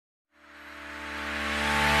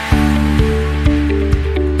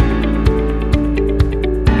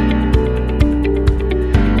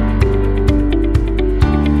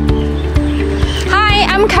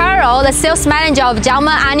Michael, the sales manager of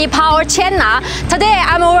German Anli Power China. Today,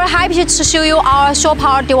 I'm very happy to show you our shore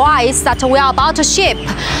power device that we are about to ship.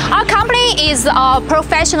 Our company is a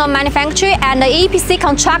professional manufacturer and EPC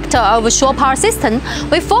contractor of shore power system.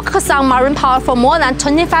 We focus on marine power for more than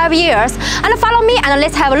 25 years. And follow me and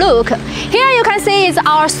let's have a look. Here you can see is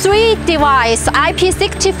our 3 device,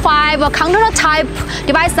 IP65 container type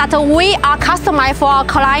device that we are customized for our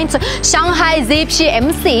clients Shanghai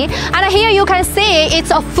ZPMC. And here you can see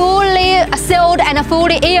it's a fully sealed and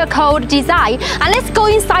fully air-cooled design. And let's go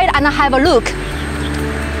inside and have a look.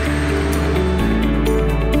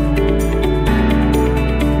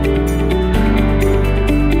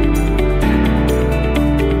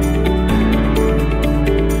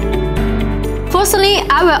 Firstly,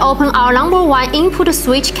 I will open our number 1 input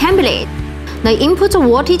switch cabinet. The input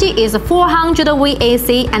voltage is 400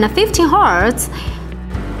 VAC and 15 Hz.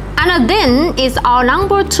 And then is our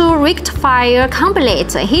number 2 rectifier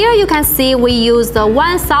cabinet. Here you can see we use the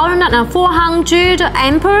 1400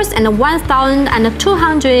 amperes and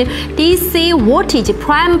 1200 DC voltage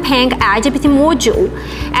prime pank IGBT module.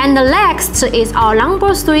 And next is our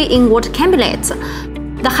number 3 inverter cabinet.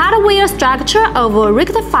 The hardware structure of a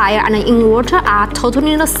rectifier and an inverter are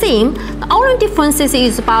totally the same. The only difference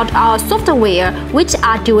is about our software, which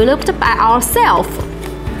are developed by ourselves.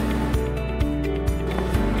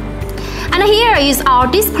 And here is our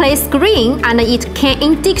display screen, and it can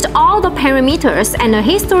indicate all the parameters and the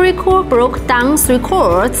historical broke down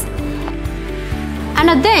records.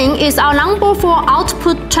 And then is our number 4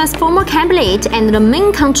 output transformer cabinet and the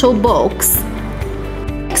main control box.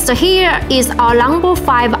 Next, here is our number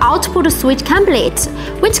 5 output switch cabinet,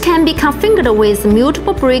 which can be configured with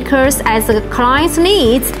multiple breakers as the client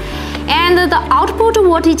needs. And the output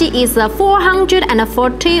voltage is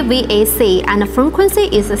 440 VAC and the frequency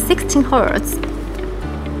is 16 Hz.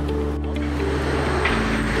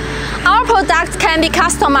 Our products can be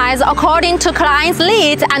customized according to client's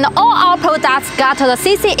needs, and all our products got the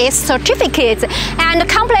CCS certificate and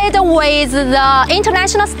complete with the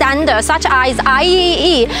international standards such as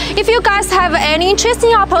IEEE. If you guys have any interest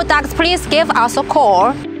in our products, please give us a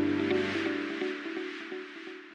call.